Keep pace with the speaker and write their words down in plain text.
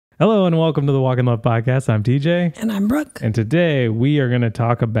Hello and welcome to the Walk in Love podcast. I'm TJ. And I'm Brooke. And today we are going to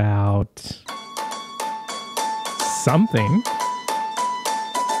talk about something.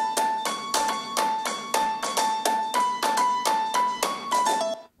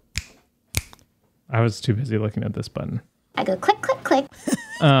 I was too busy looking at this button. I go click, click, click.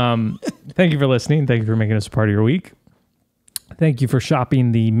 Thank you for listening. Thank you for making us a part of your week. Thank you for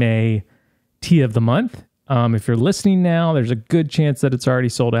shopping the May tea of the month. If you're listening now, there's a good chance that it's already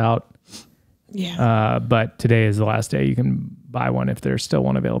sold out. Yeah. But today is the last day you can buy one if there's still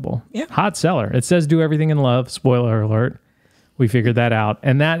one available. Yeah. Hot seller. It says do everything in love. Spoiler alert. We figured that out.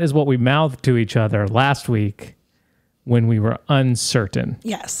 And that is what we mouthed to each other last week when we were uncertain.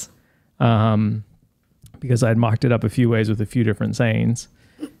 Yes. Because I'd mocked it up a few ways with a few different sayings.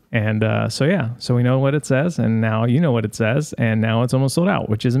 And so we know what it says. And now you know what it says. And now it's almost sold out,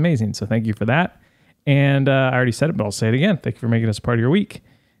 which is amazing. So thank you for that. And I already said it, but I'll say it again. Thank you for making us part of your week.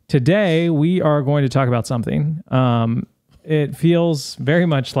 Today, we are going to talk about something. It feels very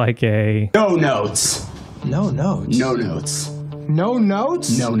much like a... No notes. No notes. No notes. No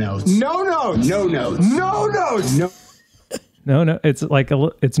notes? No notes. No notes. No notes. No notes. No. No, it's like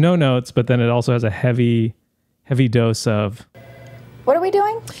it's no notes, but then it also has a heavy dose of... What are we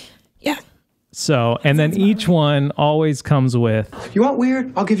doing? Yeah. So, and then each one always comes with... You want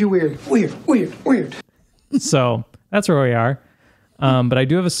weird? I'll give you weird. Weird. So, that's where we are. But I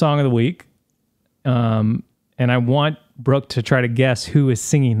do have a song of the week. And I want Brooke to try to guess who is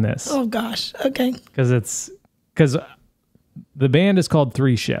singing this. Oh, gosh. Okay. Because the band is called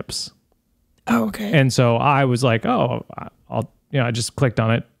Three Ships. Oh, okay. And so I was like, oh, I just clicked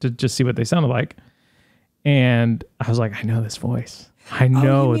on it to just see what they sounded like. And I was like, I know this voice. I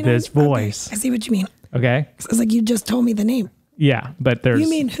know this voice. Okay. I see what you mean. Okay. It's like you just told me the name. Yeah, but there's... You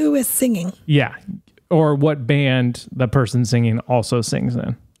mean who is singing? Yeah. Or what band the person singing also sings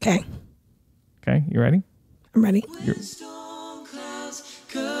in. Okay. Okay, you ready? I'm ready. Storm clouds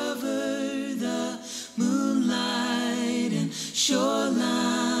cover the moonlight and shoreline.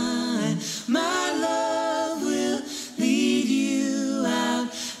 My love will lead you out.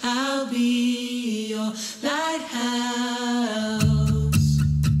 I'll be your lighthouse.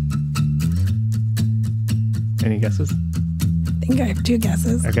 Any guesses? I think I have two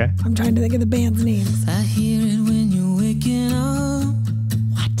guesses. Okay. I'm trying to think of the band's names. I hear it when you're waking up.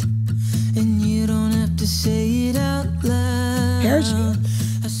 What? And you don't have to say it out loud. Parachute.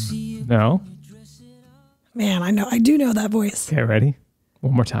 I see you. No? Man, I do know that voice. Okay, ready?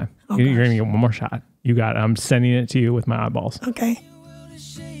 One more time. Oh, You're going gosh. to get one more shot. You got it. I'm sending it to you with my eyeballs. Okay. World is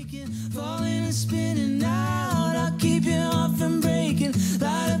shaking, falling and spinning out. I'll keep you off from breaking.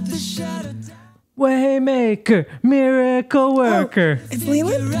 Light up the shadow. Waymaker, miracle worker. Oh, it's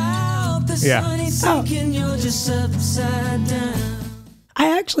Leland? Out, the Yeah. sun is sinking, you're just upside down.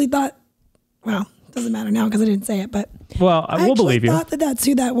 I actually thought, well, doesn't matter now because I didn't say it, but Well, I we'll believe you. thought that that's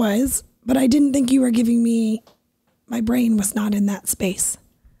who that was, but I didn't think you were giving me, my brain was not in that space.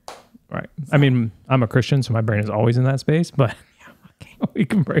 Right. I mean, I'm a Christian, so my brain is always in that space, but Okay. we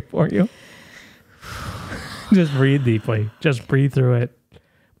can pray for you. Just breathe deeply. Just breathe through it.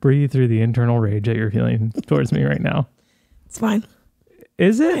 Breathe through the internal rage that you're feeling towards me right now. It's fine.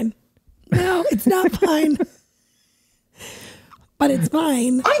 Is it? Fine. No, it's not fine. But it's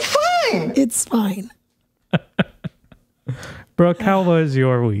fine. I'm fine. It's fine. Brooke, how was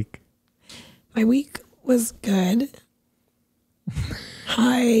your week? My week was good.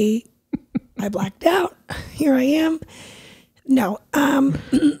 I blacked out. Here I am. No,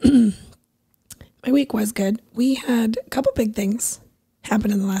 my week was good. We had a couple big things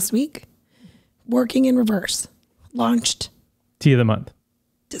happen in the last week. Working in reverse. Launched Tea of the month.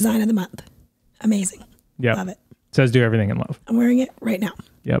 design of the month. Amazing. Yep. Love it. Says do everything in love. I'm wearing it right now.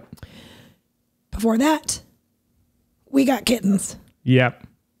 Yep. Before that, we got kittens. Yep.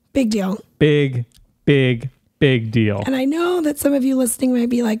 Big deal. Big deal. And I know that some of you listening might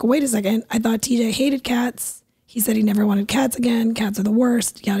be like, wait a second. I thought TJ hated cats. He said he never wanted cats again. Cats are the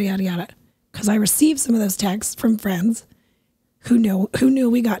worst, yada, yada, yada. Because I received some of those texts from friends who knew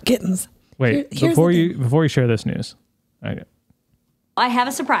we got kittens. Wait, Here's before the thing. you share this news. I have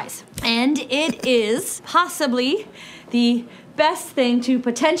a surprise, and it is possibly the best thing to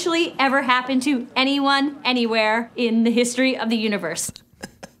potentially ever happen to anyone, anywhere in the history of the universe.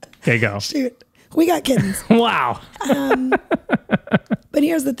 Okay, go. Shoot, we got kittens. Wow. But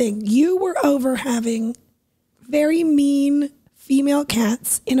here's the thing. You were over having very mean female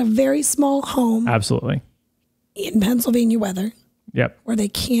cats in a very small home Absolutely. in Pennsylvania weather Yep. where they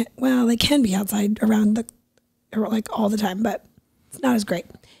can be outside around like all the time, but it's not as great.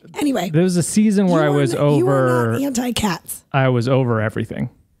 Anyway. There was a season where I was You are over not anti-cats. I was over everything.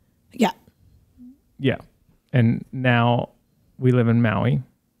 Yeah. Yeah. And now we live in Maui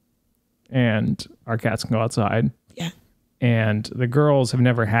and our cats can go outside. Yeah. And the girls have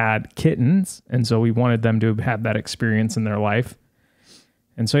never had kittens. And so we wanted them to have that experience in their life.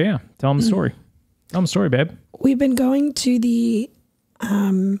 And so, yeah, tell them the story. Tell them the story, babe. We've been going to the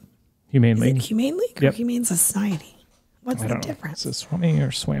Humane League. Humane League or Yep. Humane Society? What's I the don't know. difference? Is it Swammy or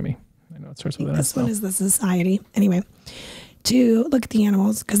Swammy? I know it starts with an S. This one is the society. Anyway, to look at the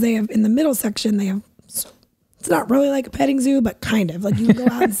animals because they have in the middle section, they have, it's not really like a petting zoo, but kind of like you can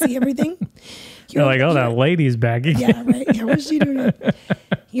go out and see everything. You're like, oh, that lady's back again. Yeah, right. Yeah, what's she doing?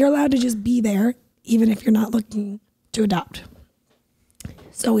 You're allowed to just be there, even if you're not looking to adopt.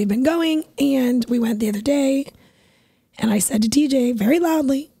 So we've been going, and we went the other day, and I said to TJ very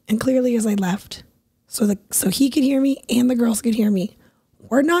loudly and clearly as I left, so he could hear me and the girls could hear me,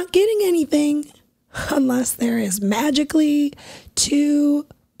 we're not getting anything unless there is magically 2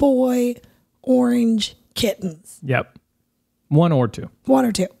 boy orange kittens. Yep. 1 or 2. 1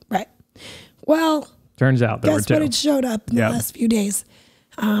 or 2, right. Well, Turns out there were guess 2. what? It showed up in the last few days.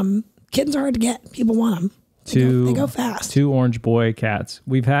 Kittens are hard to get. People want them. They go fast. 2 orange boy cats.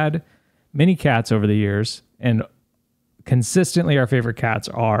 We've had many cats over the years, and consistently our favorite cats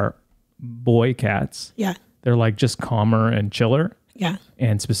are boy cats. Yeah. They're like just calmer and chiller. Yeah.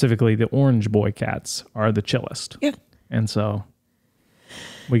 And specifically the orange boy cats are the chillest. Yeah. And so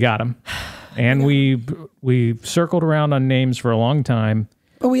we got them. And we circled around on names for a long time.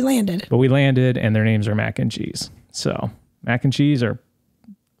 But we landed. And their names are Mac and Cheese. So Mac and Cheese are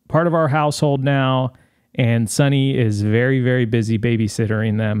part of our household now. And Sunny is very, very busy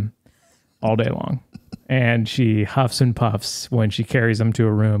babysittering them all day long. And she huffs and puffs when she carries them to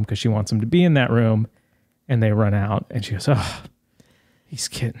a room because she wants them to be in that room. And they run out. And she goes, oh, these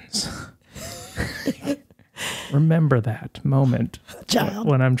kittens. Remember that moment, Child.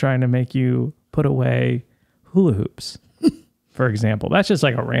 when I'm trying to make you put away hula hoops, for example. That's just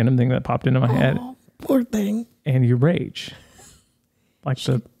like a random thing that popped into my head. Poor thing. And you rage.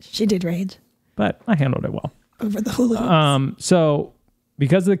 She did rage. But I handled it well. Over the hula hoops. So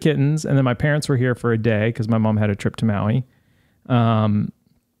because of the kittens, and then my parents were here for a day because my mom had a trip to Maui. And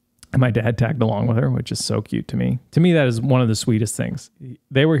my dad tagged along with her, which is so cute to me. To me, that is one of the sweetest things.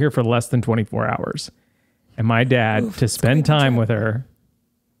 They were here for less than 24 hours. And my dad, to spend time with her,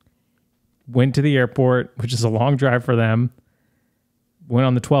 went to the airport, which is a long drive for them, went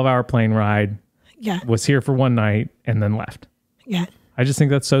on the 12-hour plane ride, was here for one night, and then left. Yeah. I just think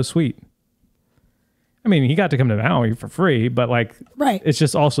that's so sweet. I mean, he got to come to Maui for free, but like, it's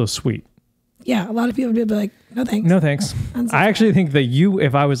just also sweet. Yeah, a lot of people would be like, no thanks. No thanks. I actually think that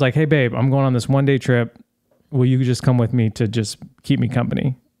if I was like, hey, babe, I'm going on this one-day trip, will you just come with me to just keep me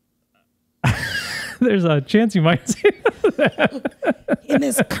company? There's a chance you might say that. In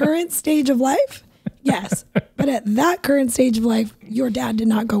this current stage of life, yes. But at that current stage of life, your dad did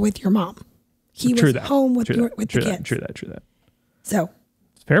not go with your mom. He was home with the kids. True that. So.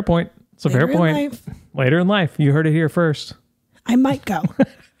 Fair point. It's a fair point. Later in life. You heard it here first. I might go.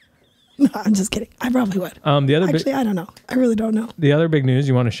 No, I'm just kidding. I probably would. Actually, I don't know. I really don't know. The other big news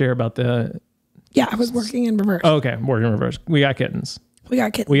you want to share about the... Yeah, I was working in reverse. Oh, okay, working in reverse. We got kittens. We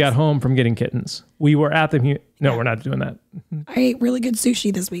got home from getting kittens. We were at the... No, we're not doing that. I ate really good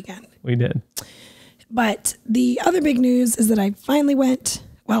sushi this weekend. We did. But the other big news is that I finally went...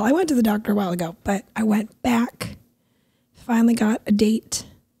 Well, I went to the doctor a while ago, but I went back. Finally got a date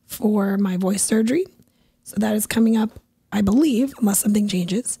for my voice surgery. So that is coming up, I believe, unless something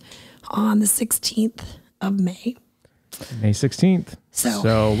changes, on the 16th of May. May 16th.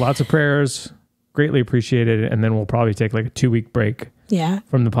 So lots of prayers. Greatly appreciated. And then we'll probably take like a 2-week break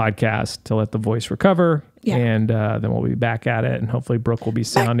from the podcast to let the voice recover. Yeah. And then we'll be back at it. And hopefully Brooke will be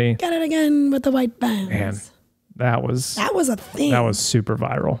sounding. Back at it again with the white bands. Man, that was a thing. That was super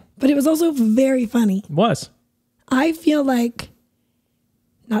viral. But it was also very funny. It was. I feel like,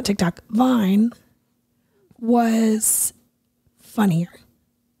 not TikTok, Vine was funnier.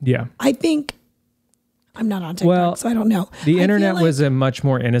 Yeah. I think, I'm not on TikTok, so I don't know. The internet was a much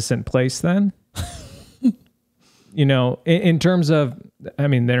more innocent place then. You know, in terms of, I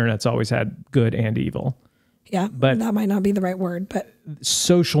mean, the internet's always had good and evil. Yeah, but that might not be the right word, but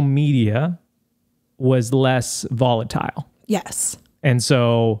social media was less volatile. Yes. And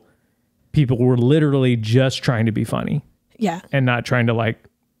so people were literally just trying to be funny. Yeah. And not trying to like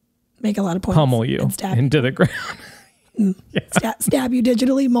make a lot of points. Pummel you into the ground. Stab you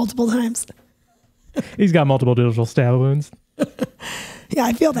digitally multiple times. He's got multiple digital stab wounds. Yeah,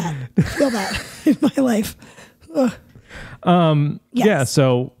 I feel that. In my life. Yes. Yeah,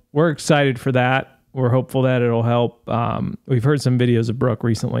 so we're excited for that. We're hopeful that it'll help. We've heard some videos of Brooke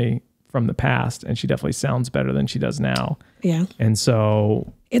recently from the past, and she definitely sounds better than she does now. Yeah. And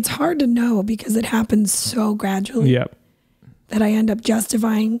so It's hard to know because it happens so gradually yep. that I end up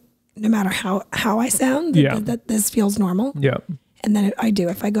justifying no matter how I sound Yeah. that this feels normal. Yep. And then I do.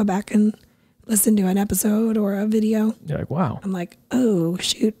 If I go back and listen to an episode or a video, You're like, wow. I'm like, oh,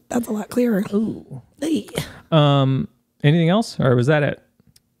 shoot, that's a lot clearer. Ooh. Hey. Anything else, or was that it?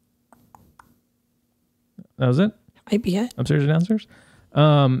 That was it? Might be it. Upstairs or downstairs?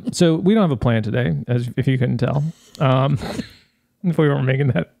 So we don't have a plan today, as if you couldn't tell. If we weren't making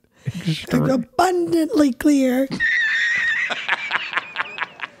that Abundantly clear.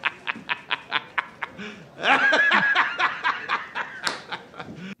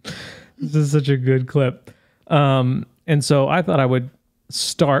 This is such a good clip. And so I thought I would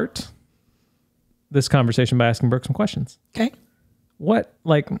start this conversation by asking Brooke some questions. Okay. What,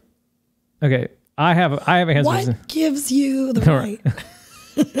 like, okay, I have answers. What gives you the right?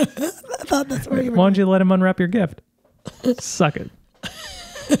 I thought that's where you were. Why don't you let him unwrap your gift? Suck it.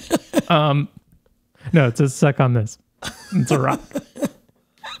 No, it says suck on this. It's a rock.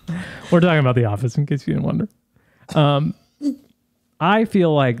 We're talking about The Office, in case you didn't wonder. I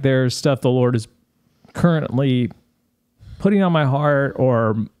feel like there's stuff the Lord is currently putting on my heart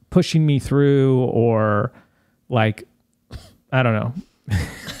or pushing me through, or like, I don't know.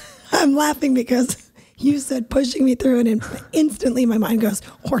 I'm laughing because you said pushing me through it, and instantly my mind goes,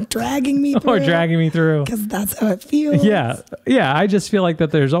 or dragging me through. Or dragging me through. Because that's how it feels. Yeah. Yeah. I just feel like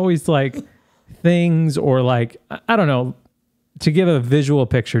that there's always like things, or like, I don't know, to give a visual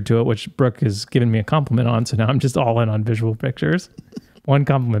picture to it, which Brooke has given me a compliment on. So now I'm just all in on visual pictures. One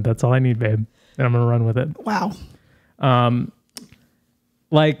compliment. That's all I need, babe. And I'm going to run with it. Wow.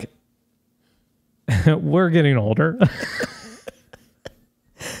 Like, we're getting older.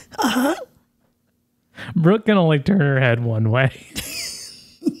 Uh-huh. Brooke can only turn her head one way.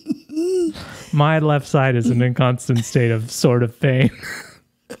 My left side is in a constant state of sort of pain.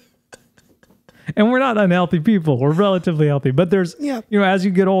 And we're not unhealthy people. We're relatively healthy. But there's, Yeah. you know, as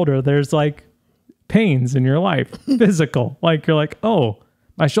you get older, there's like pains in your life, physical. Like you're like, oh,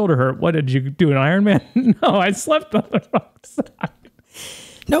 my shoulder hurt. What did you do, an Ironman? No, I slept on the wrong side.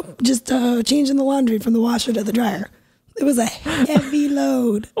 Nope. Just changing the laundry from the washer to the dryer. It was a heavy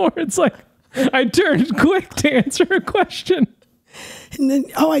load. Or it's like, I turned quick to answer a question. And then,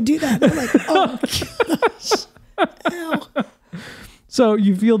 I do that. I'm like, oh, gosh. Ow. So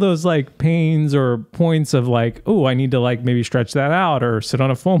you feel those like pains or points of like, oh, I need to like maybe stretch that out or sit on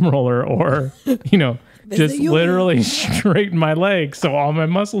a foam roller or, you know, just yoga. literally straighten my legs so all my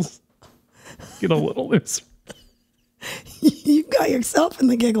muscles get a little looser. You've got yourself in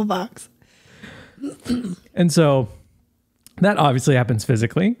the giggle box. And so that obviously happens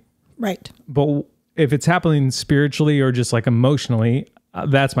physically. Right. But if it's happening spiritually or just like emotionally,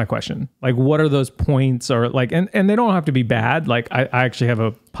 that's my question. Like, what are those points, or like, and they don't have to be bad. Like I actually have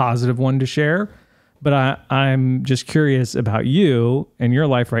a positive one to share, but I'm just curious about you and your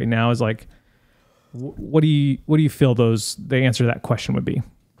life right now is like, what do you feel the answer to that question would be?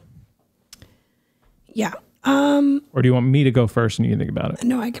 Yeah. Or do you want me to go first and you can think about it?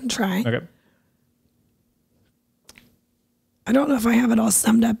 No, I can try. Okay. I don't know if I have it all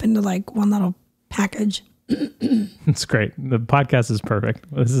summed up into like one little package. It's great. The podcast is perfect.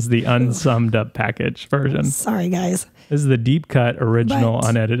 This is the unsummed up package version. Sorry, guys. This is the deep cut original But-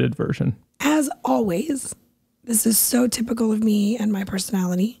 unedited version. As always, this is so typical of me and my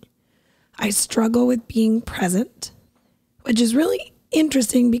personality. I struggle with being present, which is really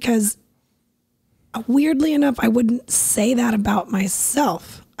interesting because weirdly enough, I wouldn't say that about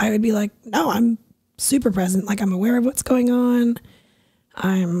myself. I would be like, no, I'm super present. Like I'm aware of what's going on.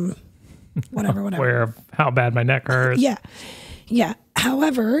 I'm whatever. Aware of how bad my neck hurts. Yeah. Yeah.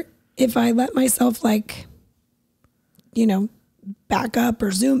 However, if I let myself like, you know, back up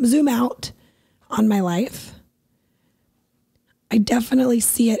or zoom out on my life, I definitely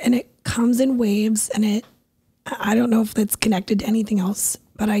see it, and it comes in waves, and I don't know if that's connected to anything else,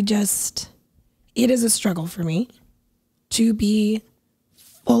 but it is a struggle for me to be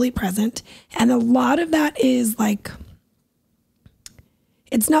fully present. And a lot of that is like,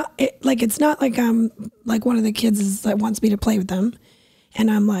 it's not like I'm like one of the kids that wants me to play with them. And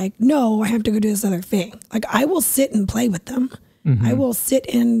I'm like, no, I have to go do this other thing. Like I will sit and play with them. Mm-hmm. I will sit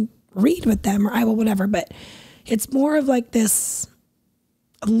and read with them, or I will whatever. But it's more of like this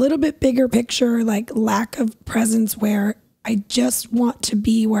a little bit bigger picture, like lack of presence where I just want to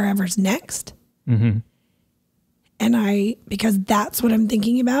be wherever's next. Mm-hmm. And because that's what I'm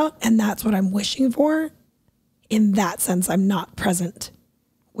thinking about and that's what I'm wishing for. In that sense, I'm not present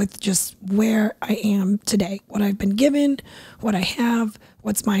with just where I am today, what I've been given, what I have,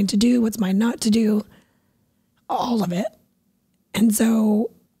 what's mine to do, what's mine not to do, all of it. And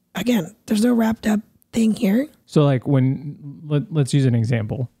so, again, there's no wrapped up thing here. So like let's use an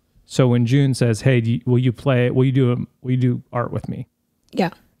example. So when June says, hey, will you do art with me?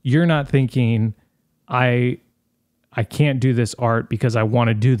 Yeah. You're not thinking, I can't do this art because I want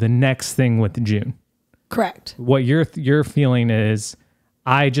to do the next thing with June. Correct. What you're feeling is,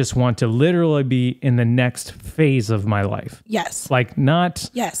 I just want to literally be in the next phase of my life. Yes. Like not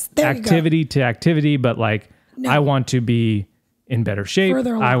activity to activity, but like I want to be in better shape.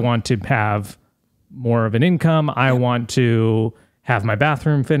 I want to have more of an income. I want to have my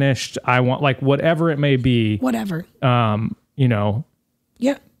bathroom finished. I want like whatever it may be. Whatever. You know.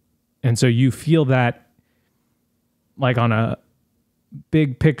 Yeah. And so you feel that like on a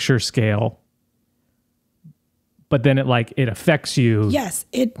big picture scale, but then it affects you. Yes.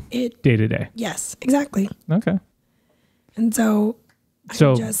 It day to day. Yes, exactly. Okay. And so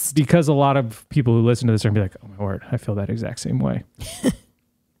because a lot of people who listen to this are gonna be like, oh my word, I feel that exact same way.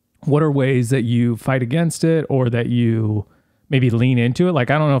 What are ways that you fight against it or that you maybe lean into it? Like,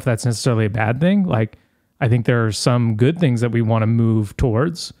 I don't know if that's necessarily a bad thing. Like, I think there are some good things that we want to move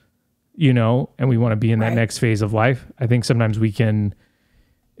towards, you know, and we want to be in that next phase of life. I think sometimes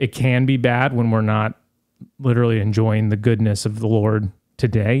it can be bad when we're not literally enjoying the goodness of the Lord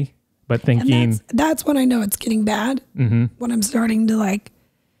today, but thinking that's when I know it's getting bad. When I'm starting to like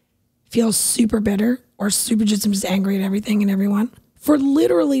feel super bitter or I'm just angry at everything and everyone for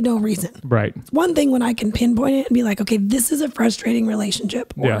literally no reason. Right. It's one thing when I can pinpoint it and be like, okay, this is a frustrating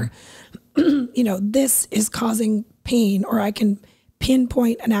relationship, or you know, this is causing pain, or I can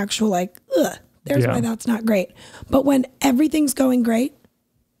pinpoint an actual like, there's why that's not great. But when everything's going great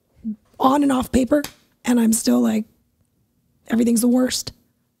on and off paper, and I'm still like, everything's the worst.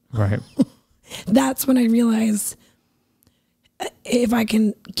 Right. That's when I realize if I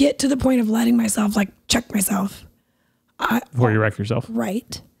can get to the point of letting myself like check myself. Before you wreck yourself.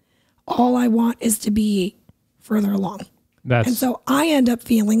 Right. All I want is to be further along. And so I end up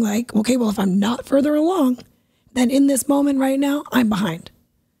feeling like, okay, well, if I'm not further along, then in this moment right now, I'm behind.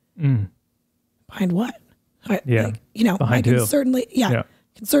 Behind what? Yeah. Like, you know, behind I can who? certainly, can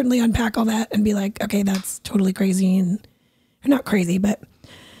certainly unpack all that and be like, okay, that's totally crazy. And or not crazy, but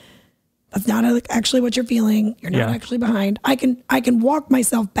that's not actually what you're feeling. You're not actually behind. I can walk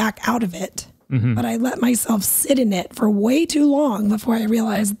myself back out of it, but I let myself sit in it for way too long before I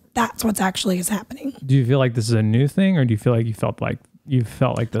realize that's what's actually is happening. Do you feel like this is a new thing, or do you feel like you felt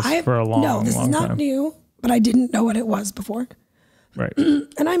like this for a long time? No, this is not new, but I didn't know what it was before. Right.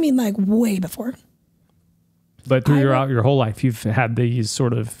 And I mean like way before. But through your whole life, you've had these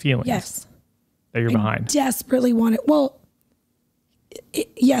sort of feelings. Yes. That you're behind. Desperately want it. Well,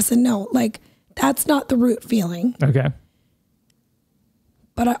 yes and no. Like, that's not the root feeling. Okay.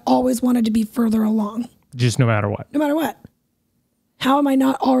 But I always wanted to be further along. Just no matter what. No matter what. How am I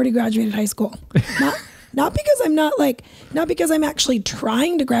not already graduated high school? Not because I'm actually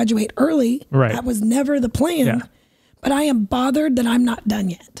trying to graduate early. Right. That was never the plan. Yeah. But I am bothered that I'm not done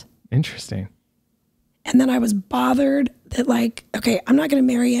yet. Interesting. And then I was bothered that like, okay, I'm not going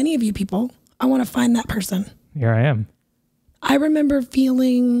to marry any of you people. I want to find that person. Here I am. I remember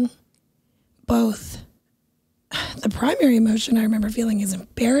feeling both. The primary emotion I remember feeling is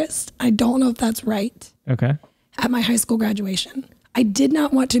embarrassed. I don't know if that's right. Okay. At my high school graduation. I did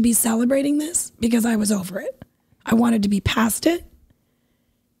not want to be celebrating this because I was over it. I wanted to be past it.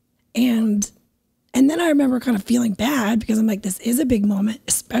 And then I remember kind of feeling bad because I'm like, this is a big moment,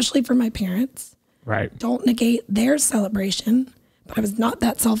 especially for my parents. Right. Don't negate their celebration. But I was not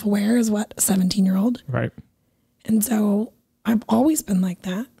that self-aware as what, a 17-year-old. Right. And so I've always been like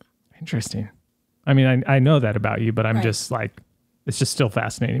that. Interesting. I mean, I know that about you, but I'm just like, it's just still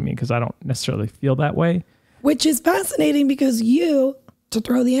fascinating me because I don't necessarily feel that way. Which is fascinating because you, to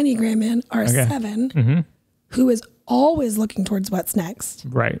throw the Enneagram in, are a 7 who is always looking towards what's next.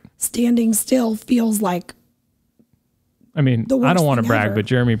 Right. Standing still feels like I mean, I don't want to brag, ever. but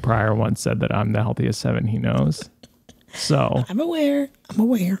Jeremy Pryor once said that I'm the healthiest 7 he knows. So I'm aware.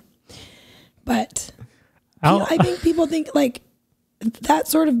 But I think people think like that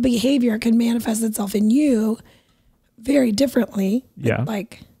sort of behavior can manifest itself in you very differently. Yeah.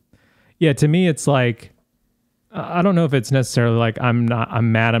 Yeah, to me, it's like, I don't know if it's necessarily like I'm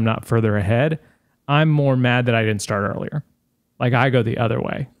mad I'm not further ahead. I'm more mad that I didn't start earlier. Like I go the other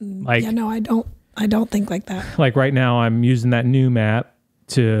way. Like, no, I don't think like that. Like right now I'm using that new map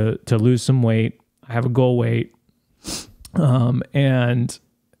to lose some weight. I have a goal weight. And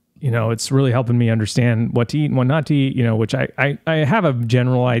it's really helping me understand what to eat and what not to eat, which I have a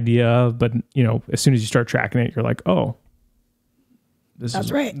general idea of, but as soon as you start tracking it, you're like, oh,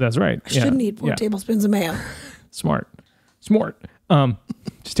 That's right. That's right. I shouldn't eat 4 tablespoons of mayo. Smart.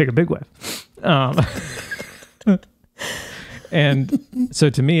 Just take a big whiff. And so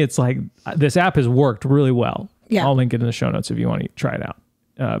to me, it's like this app has worked really well. Yeah. I'll link it in the show notes if you want to try it out.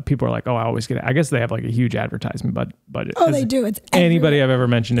 People are like, oh, I always get it. I guess they have like a huge advertisement budget. Oh, they do. It's anybody I've ever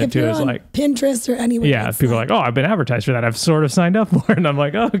mentioned it if to you're is on like Pinterest or anywhere. yeah, people are like, oh, I've been advertised for that. I've sort of signed up for it. And I'm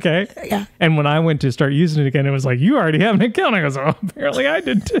like, oh, okay. Yeah. And when I went to start using it again, it was like, you already have an account. I goes, oh, apparently I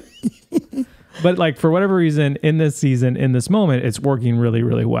did too. But like for whatever reason, in this season, in this moment, it's working really,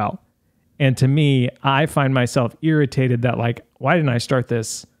 really well. And to me, I find myself irritated that like, why didn't I start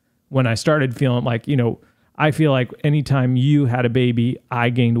this when I started feeling like, I feel like anytime you had a baby, I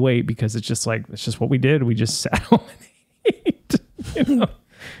gained weight because it's just what we did. We just sat home and ate.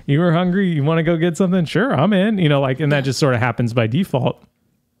 You were hungry. You want to go get something? Sure, I'm in. And that just sort of happens by default.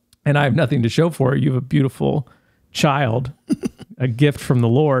 And I have nothing to show for it. You have a beautiful child, a gift from the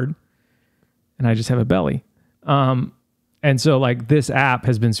Lord, and I just have a belly. And so like this app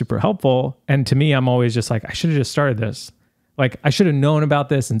has been super helpful. And to me, I'm always just like, I should have just started this. Like I should have known about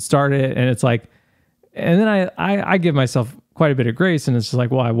this and started it. And it's like, and then I give myself quite a bit of grace, and it's just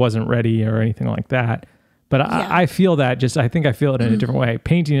like, well, I wasn't ready or anything like that. But I feel that I think I feel it in a different way.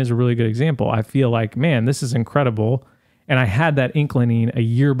 Painting is a really good example. I feel like, man, this is incredible. And I had that inkling a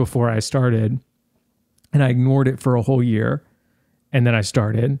year before I started, and I ignored it for a whole year. And then I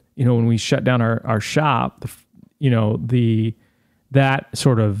started, when we shut down our shop, that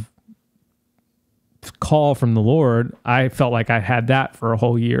sort of call from the Lord, I felt like I had that for a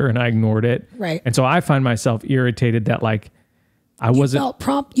whole year and I ignored it. Right. And so I find myself irritated that like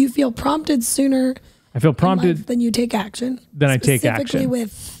you feel prompted sooner. I feel prompted than you take action. Then I take action. Specifically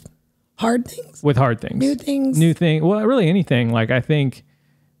with hard things. With hard things. New things. Well, really anything. Like I think,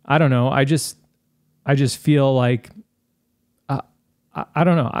 I don't know. I just feel like, I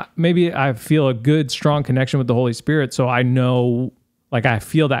don't know. Maybe I feel a good, strong connection with the Holy Spirit. So I know, like I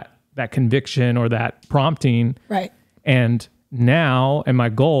feel that conviction or that prompting. Right. And my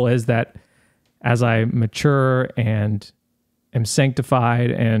goal is that as I mature and am sanctified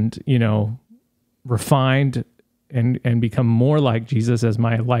and, refined and become more like Jesus as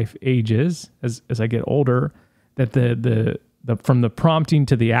my life ages, as I get older, that the from the prompting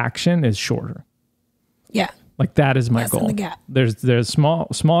to the action is shorter. Yeah. Like that is my goal. The gap. There's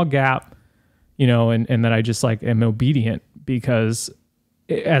small gap, and that I just like am obedient, because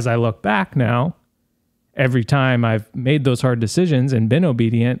as I look back now, every time I've made those hard decisions and been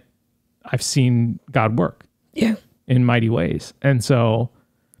obedient, I've seen God work in mighty ways. And so,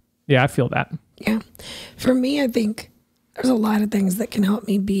 I feel that. Yeah. For me, I think there's a lot of things that can help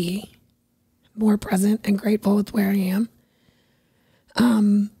me be more present and grateful with where I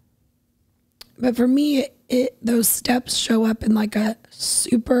am. But for me, those steps show up in like a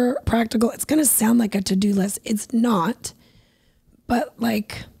super practical, it's going to sound like a to-do list. It's not. But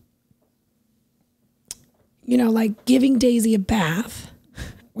like, like giving Daisy a bath,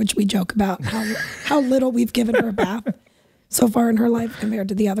 which we joke about how little we've given her a bath so far in her life compared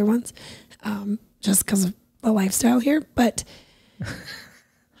to the other ones, just because of the lifestyle here. But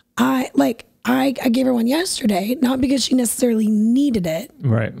I gave her one yesterday, not because she necessarily needed it.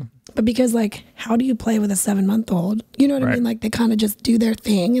 Right. But because like, how do you play with a 7-month-old? You know what I mean? Like they kind of just do their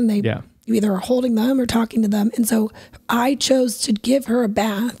thing and you either are holding them or talking to them. And so I chose to give her a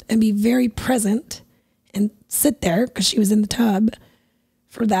bath and be very present and sit there because she was in the tub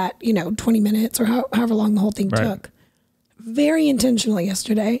for that, 20 minutes or however long the whole thing took. Very intentionally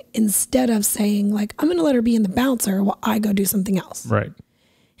yesterday, instead of saying like, I'm going to let her be in the bouncer while I go do something else. Right.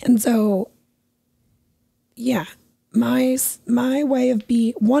 And so, my way of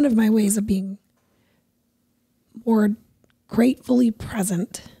one of my ways of being more gratefully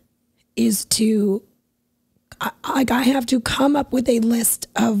present is to, I have to come up with a list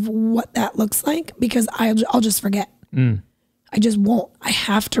of what that looks like, because I'll just forget. I just won't. I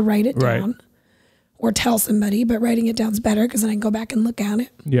have to write it down or tell somebody, but writing it down is better because then I can go back and look at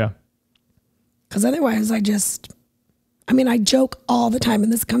it. Yeah. Because otherwise I joke all the time,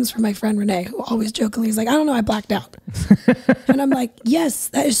 and this comes from my friend Renee, who always jokingly is like, I don't know, I blacked out. And I'm like, yes,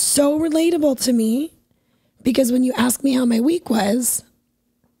 that is so relatable to me, because when you ask me how my week was,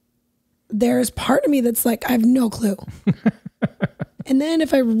 there's part of me that's like, I have no clue. And then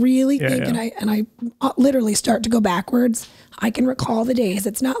if I really think and I literally start to go backwards, I can recall the days.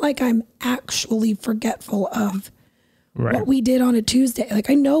 It's not like I'm actually forgetful of what we did on a Tuesday. Like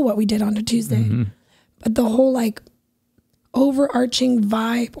I know what we did on a Tuesday, but the whole like, overarching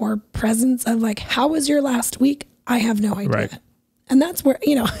vibe or presence of like, how was your last week? I have no idea. Right. And that's where,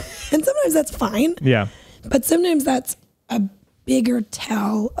 and sometimes that's fine. Yeah. But sometimes that's a bigger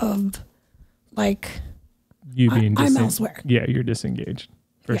tell of like, You being I'm elsewhere. Yeah, you're disengaged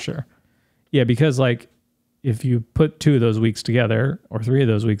for sure. Yeah, because like if you put 2 of those weeks together or 3 of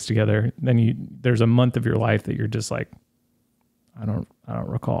those weeks together, then there's a month of your life that you're just like, I don't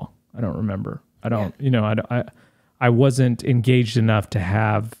recall. I don't remember. I don't, I wasn't engaged enough to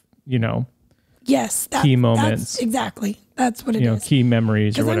have, yes, key moments. Exactly. That's what it is. Key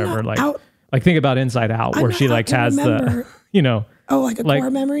memories or 'Cause I'm whatever. not Like think about Inside Out, I'm where not she out like to has remember. Like a core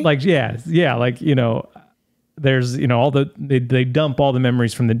memory? Like, yeah, like, there's, all they dump all the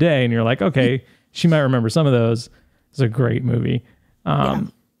memories from the day and you're like, okay, she might remember some of those. It's a great movie.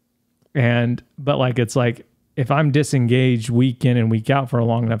 But like, it's like, if I'm disengaged week in and week out for a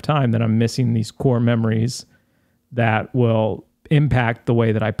long enough time, then I'm missing these core memories that will impact the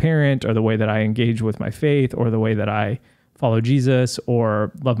way that I parent or the way that I engage with my faith or the way that I follow Jesus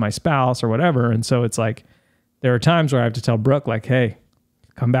or love my spouse or whatever. And so it's like, there are times where I have to tell Brooke, like, hey,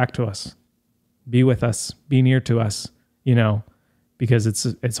 come back to us, be with us, be near to us, because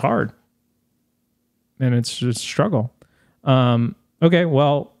it's hard and it's just a struggle. Okay,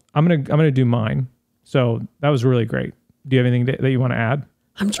 well, I'm gonna do mine. So that was really great. Do you have anything that you want to add?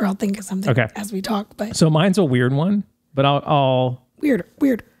 I'm sure I'll think of something as we talk. But so mine's a weird one, but I'll weird.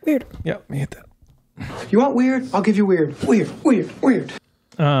 Yeah, let me hit that. You want weird? I'll give you weird. Weird.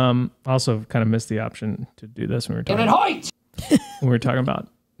 Also kind of missed the option to do this when we were talking about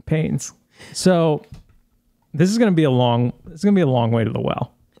pains. So this is going to be a long way to the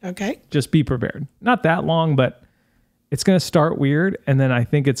well. Okay. Just be prepared. Not that long, but it's going to start weird. And then I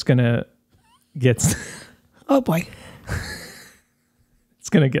think it's going to get, Oh boy. it's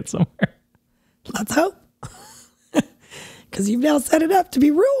going to get somewhere. Let's hope. Because you've now set it up to be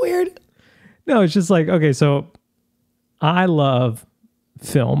real weird. No, it's just like, okay, so I love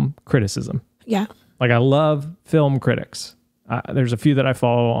film criticism. Yeah. Like I love film critics. There's a few that I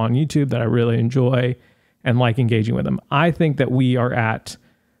follow on YouTube that I really enjoy and like engaging with them. I think that we are at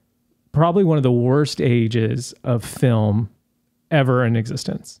probably one of the worst ages of film ever in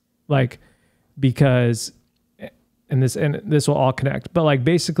existence. Like, because, and this will all connect, but like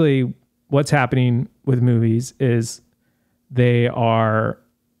basically what's happening with movies is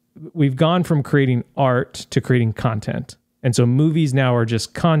we've gone from creating art to creating content. And so movies now are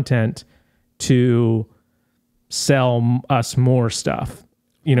just content to sell us more stuff,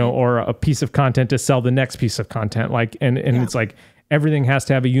 or a piece of content to sell the next piece of content. Like, and it's like everything has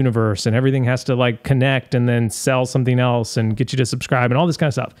to have a universe and everything has to like connect and then sell something else and get you to subscribe and all this kind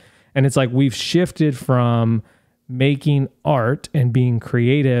of stuff. And it's like, we've shifted from making art and being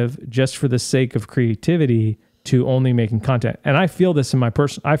creative just for the sake of creativity to only making content. And I feel this in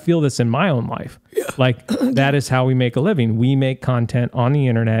I feel this in my own life. Yeah. Like that is how we make a living. We make content on the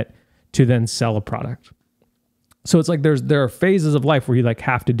internet to then sell a product. So it's like there are phases of life where you like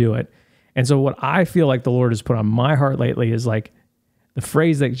have to do it. And so what I feel like the Lord has put on my heart lately is like the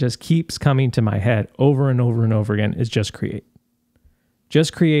phrase that just keeps coming to my head over and over and over again is just create.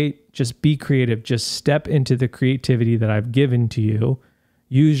 Just create, just be creative, just step into the creativity that I've given to you.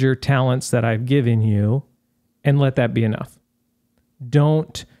 Use your talents that I've given you. And let that be enough.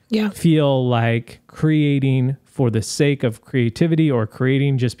 Don't feel like creating for the sake of creativity or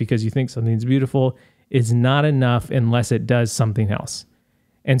creating just because you think something's beautiful is not enough unless it does something else.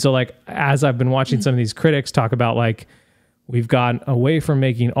 And so like, as I've been watching some of these critics talk about like, we've gotten away from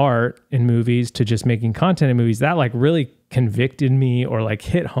making art in movies to just making content in movies, that like really convicted me or like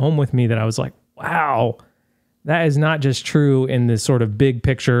hit home with me that I was like, wow, that is not just true in this sort of big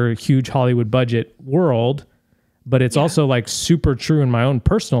picture, huge Hollywood budget world, but it's also like super true in my own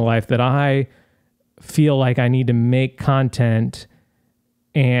personal life that I feel like I need to make content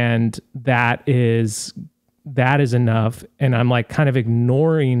and that is enough. And I'm like kind of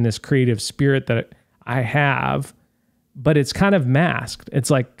ignoring this creative spirit that I have, but it's kind of masked.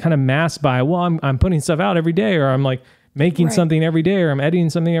 It's like kind of masked by, well, I'm putting stuff out every day, or I'm like making something every day, or I'm editing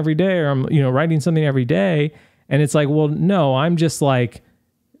something every day, or I'm, writing something every day. And it's like, well, no, I'm just like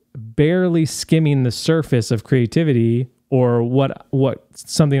barely skimming the surface of creativity or what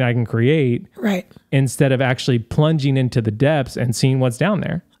something I can create, right? Instead of actually plunging into the depths and seeing what's down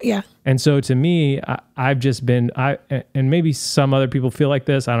there. Yeah. And so to me, I've just been, and maybe some other people feel like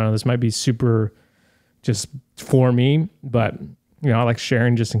this. I don't know. This might be super just for me, but I like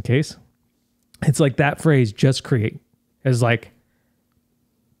sharing just in case. It's like that phrase, just create, is like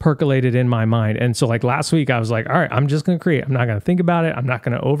percolated in my mind. And so like last week I was like, all right, I'm just going to create. I'm not going to think about it. I'm not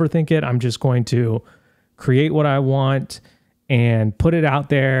going to overthink it. I'm just going to create what I want. and put it out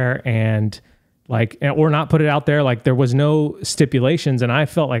there and like, or not put it out there. Like there was no stipulations. And I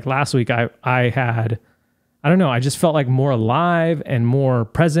felt like last week I had, I don't know, I just felt like more alive and more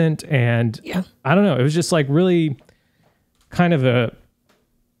present. And I don't know, it was just like really kind of a,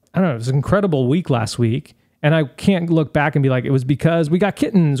 I don't know, it was an incredible week last week. And I can't look back and be like, it was because we got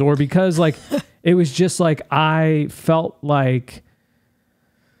kittens or because like, it was just like, I felt like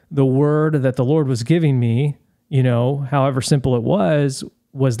the word that the Lord was giving me, you know, however simple it was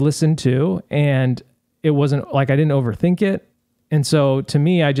listened to, and it wasn't like I didn't overthink it. And so to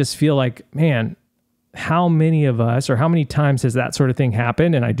me, I just feel like, man, how many of us or how many times has that sort of thing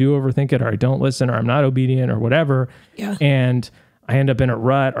happened? And I do overthink it, or I don't listen, or I'm not obedient or whatever. Yeah. And I end up in a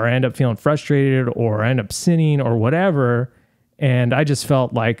rut, or I end up feeling frustrated, or I end up sinning or whatever. And I just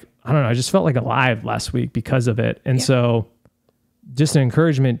felt like, I don't know, I just felt like alive last week because of it. And so just an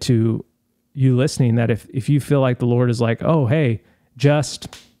encouragement to you listening that if you feel like the Lord is like, oh, hey,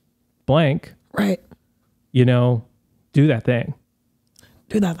 just blank, right? You know, do that thing.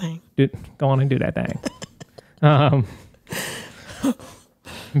 Do that thing. Go on and do that thing.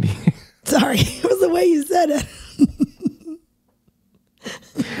 Sorry, it was the way you said it.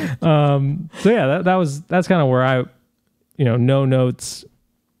 So yeah, that's kind of where I, you know, no notes.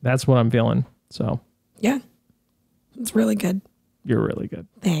 That's what I'm feeling. So yeah, it's really good. You're really good.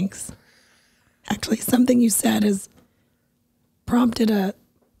 Thanks. Actually, something you said has prompted a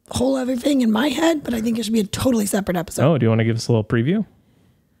whole other thing in my head, but I think it should be a totally separate episode. Oh, do you want to give us a little preview?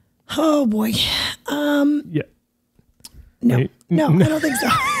 Oh boy. Yeah. No, I don't think so.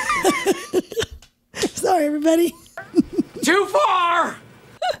 Sorry, everybody. Too far!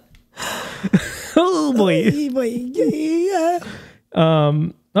 Oh boy. Yeah.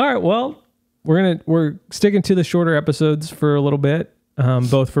 All right. Well, we're sticking to the shorter episodes for a little bit,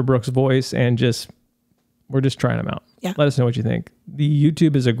 both for Brooke's voice and we're just trying them out. Yeah. Let us know what you think. The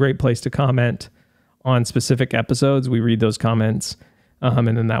YouTube is a great place to comment on specific episodes. We read those comments. And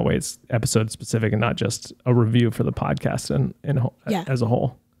then that way it's episode specific and not just a review for the podcast as a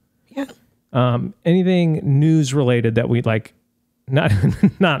whole. Yeah. Anything news related that we like,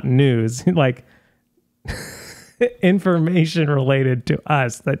 not news, like information related to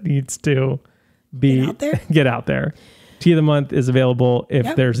us that needs to be get out there. Tea of the month is available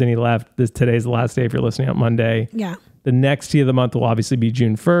if there's any left. Today's the last day if you're listening on Monday. Yeah. The next tea of the month will obviously be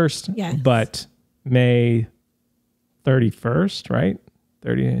June 1st. Yes. But May 31st, right?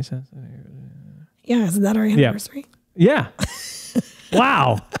 30 days. Yeah, isn't that our anniversary? Yeah.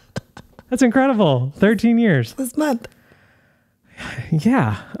 Wow. That's incredible. 13 years. This month.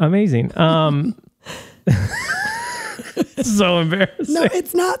 Yeah. Amazing. So embarrassing. No,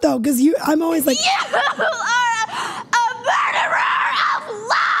 it's not though, because I'm always like, You are a murderer of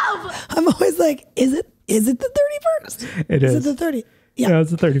love. I'm always like, is it the 31st? It is. Is it the 30th? Yeah. No,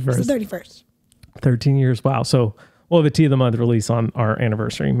 it's the 31st. It's the 31st. 13 years. Wow. So we'll have a Tea of the Month release on our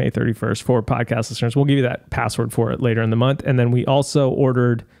anniversary, May 31st, for podcast listeners. We'll give you that password for it later in the month. And then we also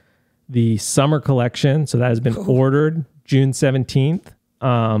ordered the summer collection. So that has been ordered June 17th.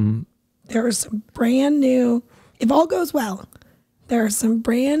 There are some brand new, if all goes well, there are some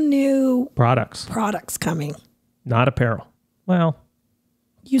brand new products coming. Not apparel. Well,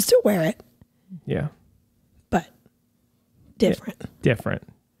 You still wear it, yeah. but different. Yeah, different.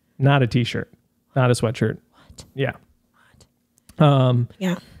 Not a t-shirt. Not a sweatshirt. What? Yeah.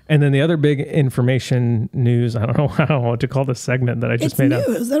 Yeah. And then the other big information news, I don't know what to call this segment that I just It's made up.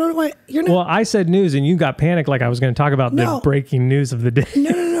 news. I don't know why you're not. Well, I said news and you got panicked like I was going to talk about the breaking news of the day.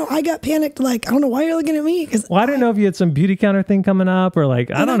 No. I got panicked. Like, I don't know why you're looking at me. Well, I didn't know if you had some beauty counter thing coming up or like,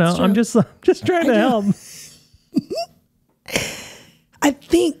 I don't know. True. I'm just trying to help. I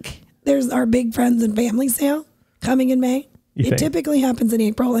think there's our big friends and family sale coming in May. It typically happens in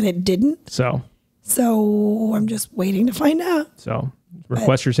April and it didn't. So I'm just waiting to find out. So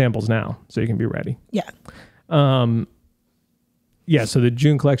request your samples now so you can be ready. Yeah. Yeah. So the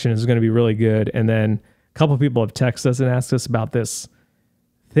June collection is going to be really good. And then a couple of people have texted us and asked us about this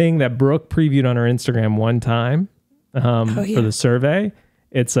thing that Brooke previewed on her Instagram one time for the survey.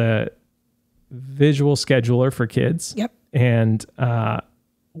 It's a visual scheduler for kids. Yep. And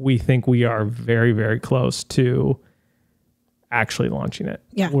we think we are very, very close to actually launching it.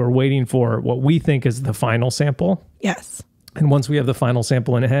 Yeah. We're waiting for what we think is the final sample. Yes. And once we have the final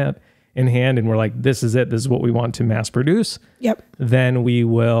sample in hand and we're like, this is it, this is what we want to mass produce. Yep. Then we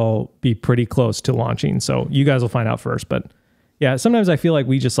will be pretty close to launching. So you guys will find out first. But yeah, sometimes I feel like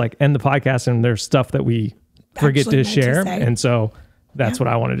we just like end the podcast and there's stuff that we forget to share. And so that's what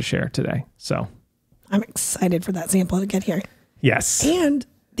I wanted to share today. So I'm excited for that sample to get here. Yes. And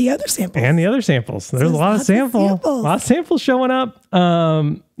the other samples. And the other samples. There's a lot of samples. A lot of samples showing up.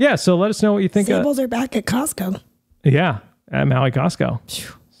 Yeah, so let us know what you think. Samples are back at Costco. Yeah, at Maui Costco.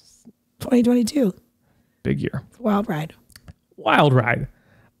 2022. Big year. Wild ride. Wild ride.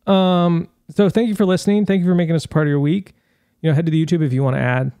 So thank you for listening. Thank you for making us a part of your week. Head to the YouTube if you want to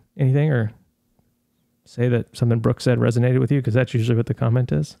add anything or say that something Brooke said resonated with you, because that's usually what the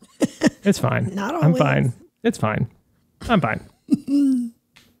comment is. It's fine. Not always. I'm fine. It's fine. I'm fine.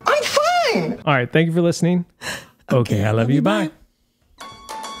 I'm fine. All right. Thank you for listening. Okay, I love you. Bye.